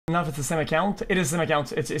Enough, it's the same account. It is the same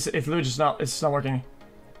account. It's literally just not. It's not working.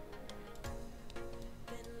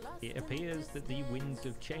 It appears that the winds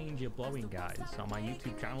of change are blowing, guys. On my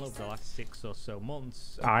YouTube channel over the last 6 or so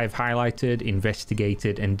months, I've highlighted,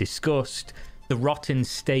 investigated, and discussed the rotten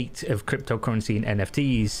state of cryptocurrency and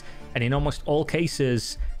NFTs, and in almost all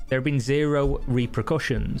cases, there have been zero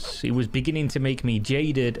repercussions. It was beginning to make me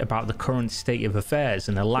jaded about the current state of affairs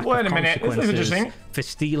and the lack of consequences for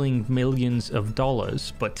stealing millions of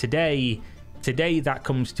dollars. But today that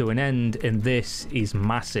comes to an end, and this is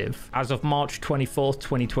massive. As of March 24th,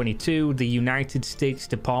 2022, the United States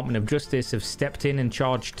Department of Justice have stepped in and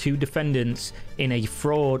charged 2 defendants in a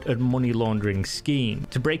fraud and money laundering scheme.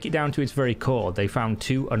 To break it down to its very core, they found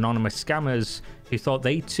 2 anonymous scammers who thought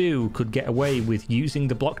they too could get away with using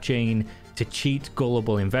the blockchain to cheat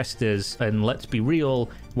gullible investors. And let's be real,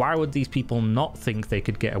 why would these people not think they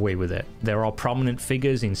could get away with it? There are prominent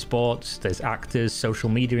figures in sports, there's actors, social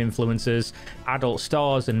media influencers, adult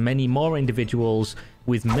stars, and many more individuals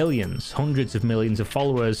with millions, hundreds of millions of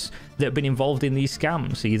followers that have been involved in these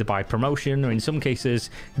scams, either by promotion or in some cases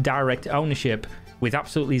direct ownership, with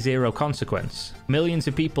absolutely zero consequence. Millions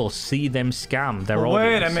of people see them scam their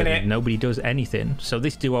audience and nobody does anything. So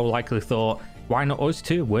this duo likely thought, why not us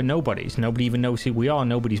too? We're nobodies. Nobody even knows who we are.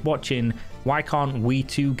 Nobody's watching. Why can't we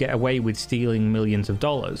too get away with stealing millions of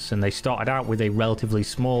dollars? And they started out with a relatively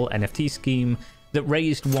small NFT scheme that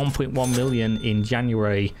raised 1.1 million in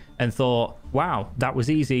January and thought, wow, that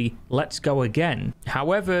was easy, let's go again.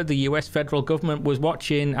 However, the US federal government was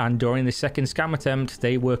watching, and during the second scam attempt,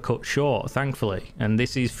 they were cut short, thankfully. And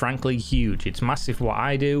this is frankly huge. It's massive for what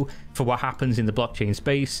I do, for what happens in the blockchain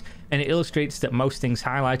space, and it illustrates that most things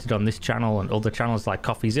highlighted on this channel and other channels like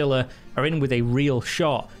CoffeeZilla are in with a real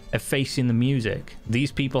shot of facing the music.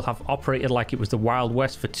 These people have operated like it was the Wild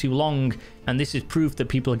West for too long, and this is proof that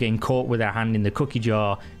people are getting caught with their hand in the cookie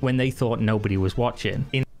jar when they thought nobody was watching.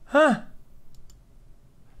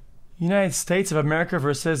 United States of America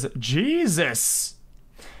versus Jesus.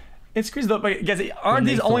 It's crazy though, but guys, aren't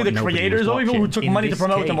these only the creators or people who took money to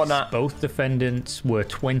promote and whatnot? Both defendants were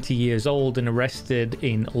 20 years old and arrested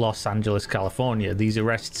in Los Angeles, California. These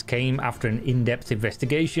arrests came after an in-depth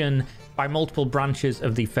investigation by multiple branches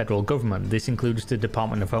of the federal government. This includes the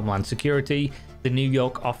Department of Homeland Security, the New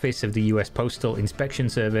York office of the US Postal Inspection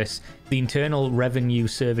Service, the Internal Revenue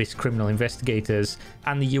Service criminal investigators,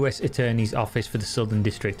 and the US Attorney's Office for the Southern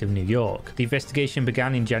District of New York. The investigation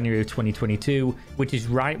began in January of 2022, which is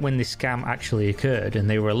right when this scam actually occurred, and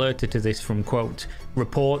they were alerted to this from, quote,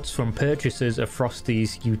 reports from purchasers of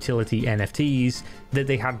Frosty's utility NFTs that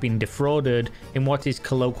they had been defrauded in what is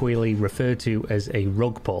colloquially referred to as a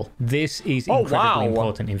rug pull. This is incredibly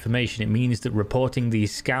important information. It means that reporting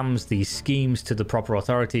these scams, these schemes to the proper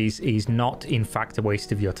authorities is not in fact a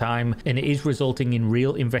waste of your time, and it is resulting in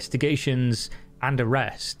real investigations and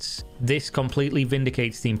arrests. This completely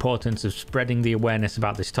vindicates the importance of spreading the awareness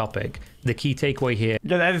about this topic. The key takeaway here...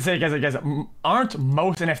 Guys, aren't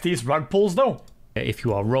most NFTs rug pulls though? If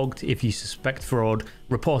you are rugged, if you suspect fraud,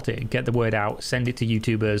 report it, get the word out, send it to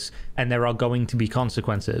YouTubers, and there are going to be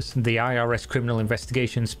consequences. The IRS Criminal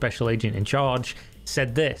Investigation Special Agent in charge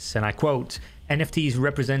said this, and I quote, NFTs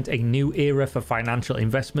represent a new era for financial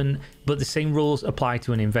investment, but the same rules apply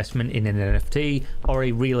to an investment in an NFT or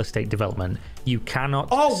a real estate development. You cannot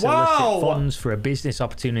solicit funds for a business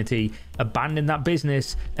opportunity, abandon that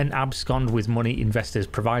business, and abscond with money investors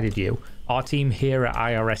provided you. Our team here at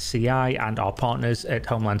IRSCI and our partners at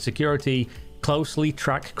Homeland Security closely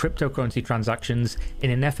track cryptocurrency transactions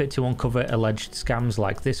in an effort to uncover alleged scams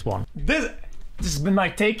like this one. This has been my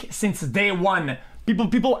take since day one.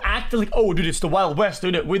 People act like, oh, dude, it's the Wild West,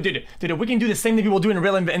 dude. We can do the same thing people do in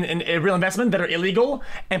real investment that are illegal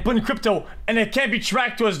and put in crypto, and it can't be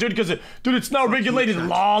tracked to us, dude, because dude, it's not regulated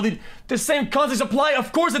law. Dude, the same concepts apply.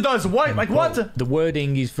 Of course it does. Why? Like what? The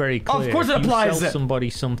wording is very clear. Of course it applies. You sell somebody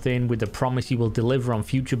something with the promise you will deliver on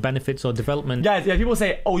future benefits or development. Guys, yeah, people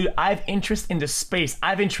say, oh, dude, I have interest in the space.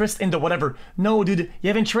 I have interest in the whatever. No, dude, you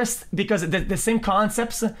have interest because the same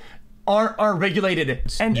concepts are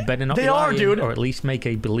regulated, and you better not they be lying, are, dude. Or at least make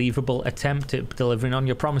a believable attempt at delivering on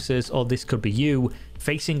your promises, or this could be you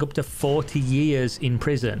facing up to 40 years in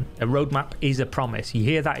prison. A roadmap is a promise. You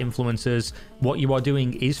hear that, influencers? What you are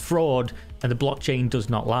doing is fraud, and the blockchain does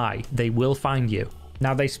not lie. They will find you.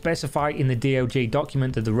 Now, they specify in the DOJ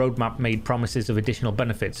document that the roadmap made promises of additional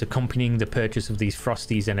benefits accompanying the purchase of these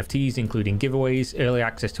Frosty's NFTs, including giveaways, early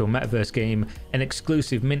access to a metaverse game, and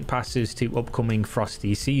exclusive mint passes to upcoming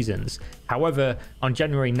Frosty seasons. However, on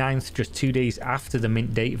January 9th, just 2 days after the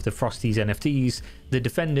mint date of the Frosty's NFTs, the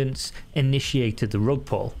defendants initiated the rug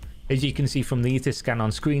pull. As you can see from the ether scan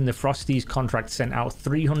on screen, the Frosties contract sent out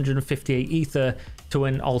 358 ether to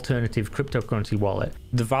an alternative cryptocurrency wallet.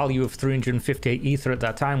 The value of 358 ether at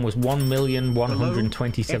that time was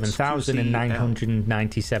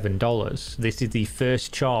 $1,127,997. This is the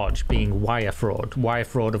first charge, being wire fraud. Wire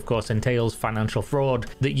fraud, of course, entails financial fraud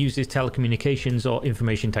that uses telecommunications or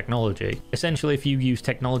information technology. Essentially, if you use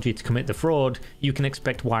technology to commit the fraud, you can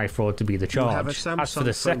expect wire fraud to be the charge. As for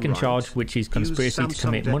the second charge, which is conspiracy to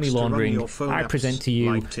commit money laundering, I present to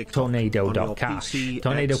you Tornado.cash.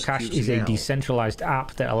 Tornado Cash is a decentralized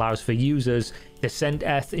app that allows for users to send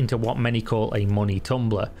ETH into what many call a money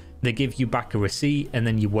tumbler. They give you back a receipt and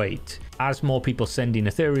then you wait. As more people send in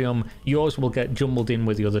Ethereum, yours will get jumbled in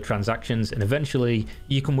with the other transactions, and eventually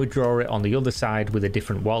you can withdraw it on the other side with a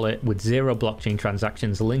different wallet with 0 blockchain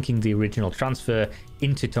transactions linking the original transfer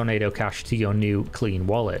into Tornado Cash to your new clean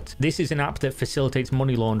wallet. This is an app that facilitates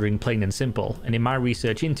money laundering, plain and simple, and in my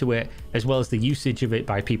research into it, as well as the usage of it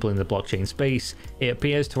by people in the blockchain space, it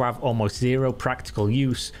appears to have almost 0 practical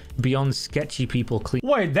use beyond sketchy people cleaning.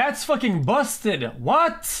 Wait, that's fucking busted.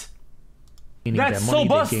 What? That's their money so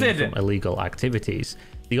busted from illegal activities.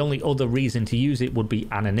 The only other reason to use it would be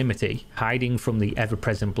anonymity, hiding from the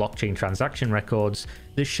ever-present blockchain transaction records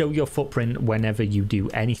that show your footprint whenever you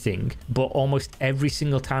do anything. But almost every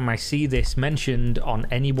single time I see this mentioned on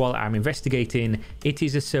any wallet I'm investigating, it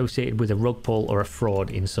is associated with a rug pull or a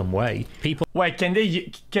fraud in some way. People wait, can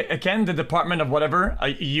the department of whatever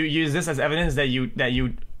you use this as evidence that you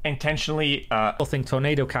intentionally people think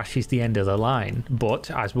Tornado Cash is the end of the line, but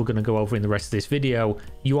as we're going to go over in the rest of this video,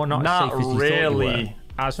 you are not safe as you thought you were.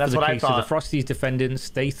 As for the case of the Frosties defendants,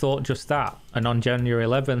 they thought just that, and on January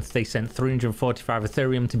 11th they sent 345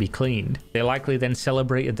 Ethereum to be cleaned. They likely then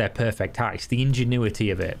celebrated their perfect heist, the ingenuity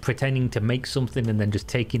of it, pretending to make something and then just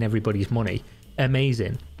taking everybody's money.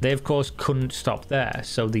 Amazing. They of course couldn't stop there,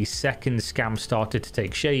 so the second scam started to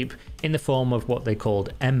take shape in the form of what they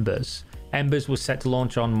called Embers. Embers was set to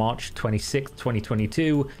launch on March 26,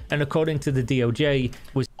 2022, and according to the DOJ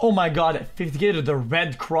was— oh my god, 50K the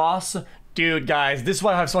Red Cross? Dude, guys, this is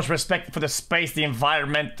why I have so much respect for the space, the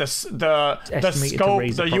environment, the scope, the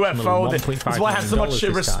UFO. This is why I have so much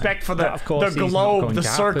respect for the globe, the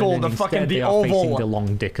circle, the fucking the oval. Facing the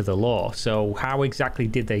long dick of the law. So how exactly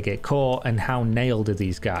did they get caught, and how nailed are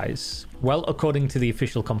these guys? Well, according to the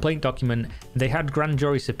official complaint document, they had grand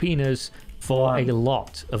jury subpoenas for a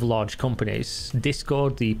lot of large companies.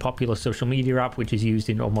 Discord, the popular social media app which is used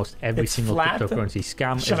in almost every single cryptocurrency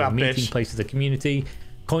scam as a meeting place of the community.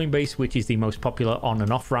 Coinbase, which is the most popular on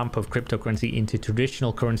and off ramp of cryptocurrency into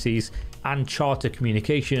traditional currencies, and Charter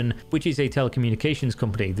Communication, which is a telecommunications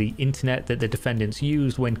company, the internet that the defendants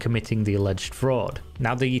used when committing the alleged fraud.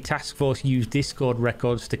 Now, the task force used Discord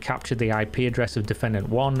records to capture the IP address of defendant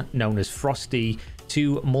 1, known as Frosty,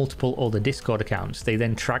 to multiple other Discord accounts. They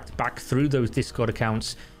then tracked back through those Discord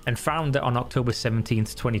accounts and found that on October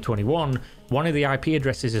 17th, 2021, one of the IP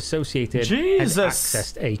addresses associated had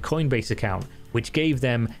accessed a Coinbase account, which gave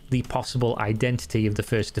them the possible identity of the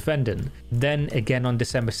first defendant. Then again on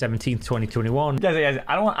December 17th, 2021. Guys,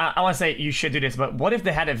 I don't want to say you should do this, but what if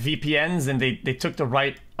they had a VPNs and they took the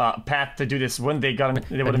right path to do this? Wouldn't they would have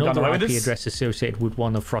gone away with this? Another IP address associated with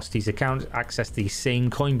one of Frosty's accounts accessed the same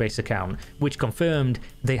Coinbase account, which confirmed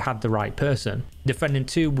they had the right person. Defendant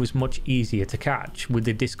 2 was much easier to catch. With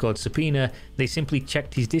the Discord subpoena, they simply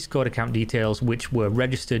checked his Discord account details, which were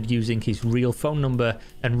registered using his real phone number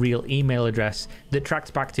and real email address that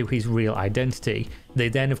tracked back to his real identity. They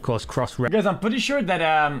then, of course, Guys, I'm pretty sure that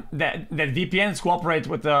that VPNs cooperate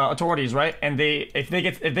with the authorities, right? And if they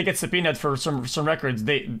get subpoenaed for some records,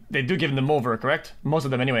 they do give them over, correct? Most of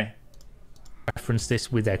them, anyway. Reference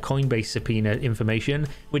this with their Coinbase subpoena information,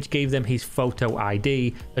 which gave them his photo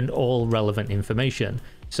ID and all relevant information.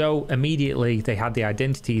 So immediately they had the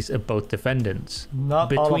identities of both defendants.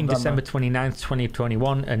 Between December 29th,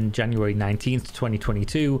 2021 and January 19th,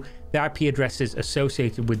 2022, the IP addresses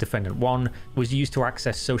associated with defendant 1 was used to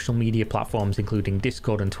access social media platforms including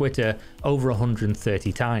Discord and Twitter over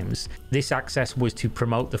 130 times. This access was to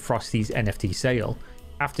promote the Frosties NFT sale.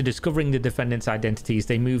 After discovering the defendants' identities,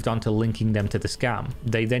 they moved on to linking them to the scam.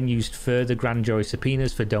 They then used further grand jury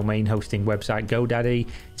subpoenas for domain hosting website GoDaddy,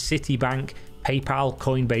 Citibank, PayPal,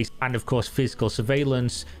 Coinbase, and of course physical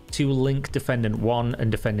surveillance to link defendant 1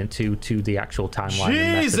 and defendant 2 to the actual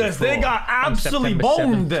timeline. Jesus, they got absolutely boned. On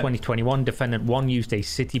September 7th, 2021, defendant 1 used a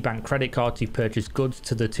Citibank credit card to purchase goods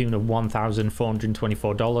to the tune of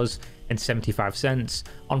 $1,424, $1.75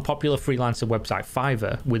 on popular freelancer website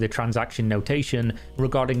Fiverr with a transaction notation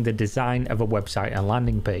regarding the design of a website and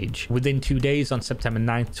landing page. Within 2 days, on September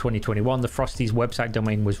 9th, 2021, the Frosties website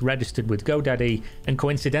domain was registered with GoDaddy, and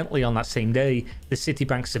coincidentally on that same day, the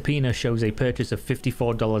Citibank subpoena shows a purchase of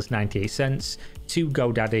 $54.98 to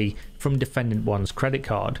GoDaddy from Defendant 1's credit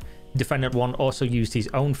card. Defendant 1 also used his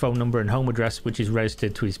own phone number and home address, which is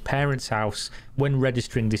registered to his parents' house, when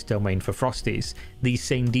registering this domain for Frosties. These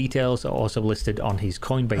same details are also listed on his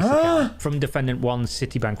Coinbase account. From Defendant 1's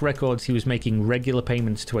Citibank records, he was making regular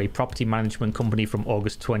payments to a property management company from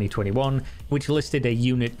August 2021, which listed a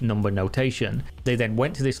unit number notation. They then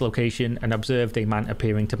went to this location and observed a man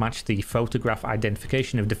appearing to match the photograph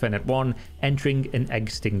identification of Defendant 1 entering and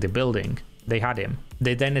exiting the building. They had him.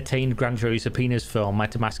 They then attained grand jury subpoenas for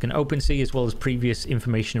MetaMask and OpenSea, as well as previous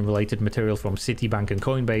information and related material from Citibank and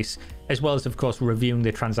Coinbase, as well as of course reviewing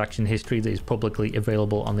the transaction history that is publicly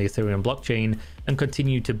available on the Ethereum blockchain, and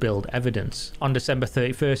continued to build evidence. On December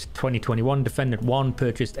 31st, 2021, Defendant 1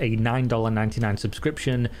 purchased a $9.99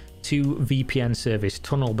 subscription to VPN service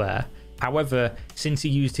TunnelBear. However, since he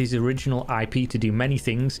used his original IP to do many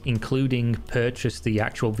things, including purchase the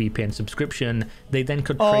actual VPN subscription, they then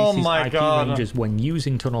could trace his IP ranges when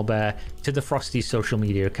using TunnelBear to the Frosties social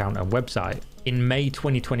media account and website. In May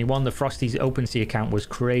 2021, the Frosties OpenSea account was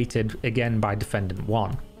created again by Defendant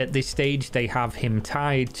 1. At this stage, they have him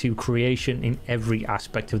tied to creation in every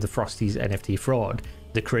aspect of the Frosties NFT fraud.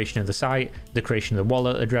 The creation of the site, the creation of the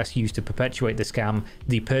wallet address used to perpetuate the scam,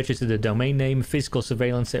 the purchase of the domain name, physical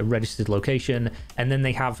surveillance at a registered location, and then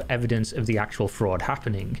they have evidence of the actual fraud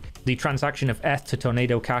happening. The transaction of ETH to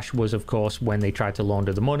Tornado Cash was of course when they tried to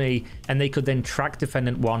launder the money, and they could then track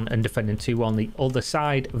Defendant 1 and Defendant 2 on the other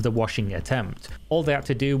side of the washing attempt. All they had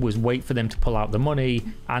to do was wait for them to pull out the money,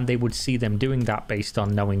 and they would see them doing that based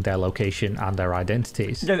on knowing their location and their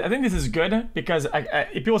identities. I think this is good because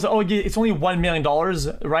if people say, oh, it's only $1 million,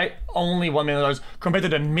 right? Only $1 million compared to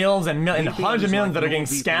the millions and hundreds of millions that are getting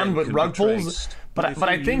scammed with rug pulls. But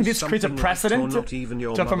I think this creates a precedent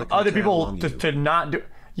from other people to not do.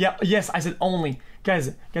 Yeah, yes, I said only.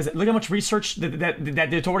 Guys, look how much research that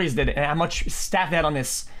the authorities did and how much staff they had on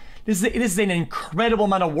this. This is an incredible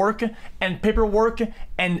amount of work and paperwork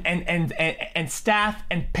and staff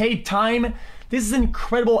and paid time. This is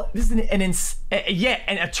incredible. This is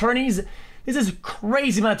and attorneys. This is a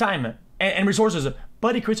crazy amount of time and resources.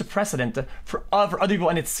 But it creates a precedent for other people,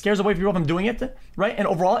 and it scares away people from doing it, right? And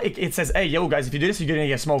overall, it says, hey, yo, guys, if you do this, you're gonna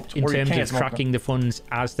get smoked. In terms of tracking the funds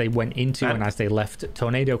as they went into and as they left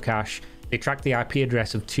Tornado Cash, they tracked the IP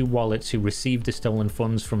address of 2 wallets who received the stolen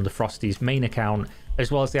funds from the Frosties main account, as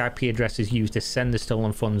well as the IP addresses used to send the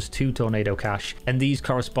stolen funds to Tornado Cash, and these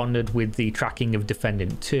corresponded with the tracking of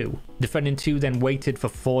Defendant 2. Defendant 2 then waited for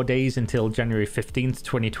 4 days until January 15th,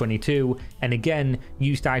 2022, and again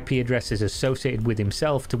used IP addresses associated with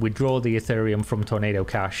himself to withdraw the Ethereum from Tornado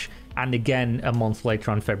Cash, and again a month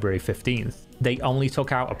later on February 15th. They only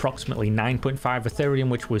took out approximately 9.5 Ethereum,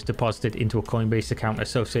 which was deposited into a Coinbase account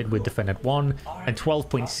associated with Defendant 1, and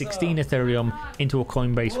 12.16 Ethereum into a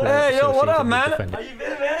Coinbase wallet associated yo, what up, with man? Defendant. How you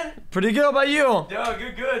been, man? Pretty good, how about you? Yo,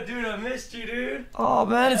 good, dude. I missed you, dude. Oh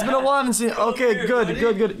man, it's been a while. I haven't seen. Okay, here,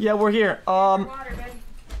 good. Yeah, we're here. Water, Ben.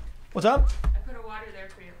 What's up? I put a water there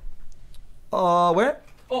for you. Where?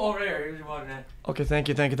 Oh, right here. Here's your water, man. Okay, thank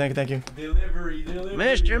you. Delivery.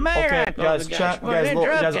 Mr. Mayor, Okay, guys, chat, guys,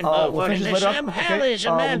 we'll finish this later up. Okay,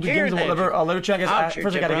 we'll give you a later chat, guys.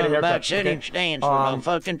 First, I gotta get a haircut. Sitting stands for no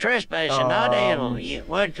fucking trespassing, not able. You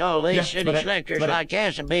would call these city selectors like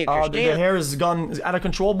us and be The hair has gone out of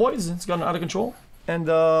control, boys. It's gone out of control, and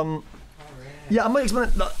yeah, I'm gonna explain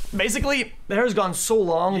it. Basically, the hair's gone so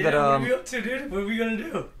long that what are we up to, dude? What are we gonna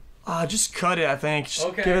do? just cut it. I think. Just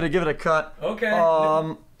Okay. give it a cut. Okay.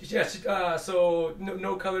 Yeah. So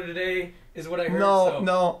no color today is what I heard.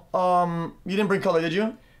 No. You didn't bring color, did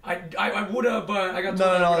you? I would have, but I got.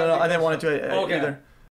 No. I didn't want it to Okay. either.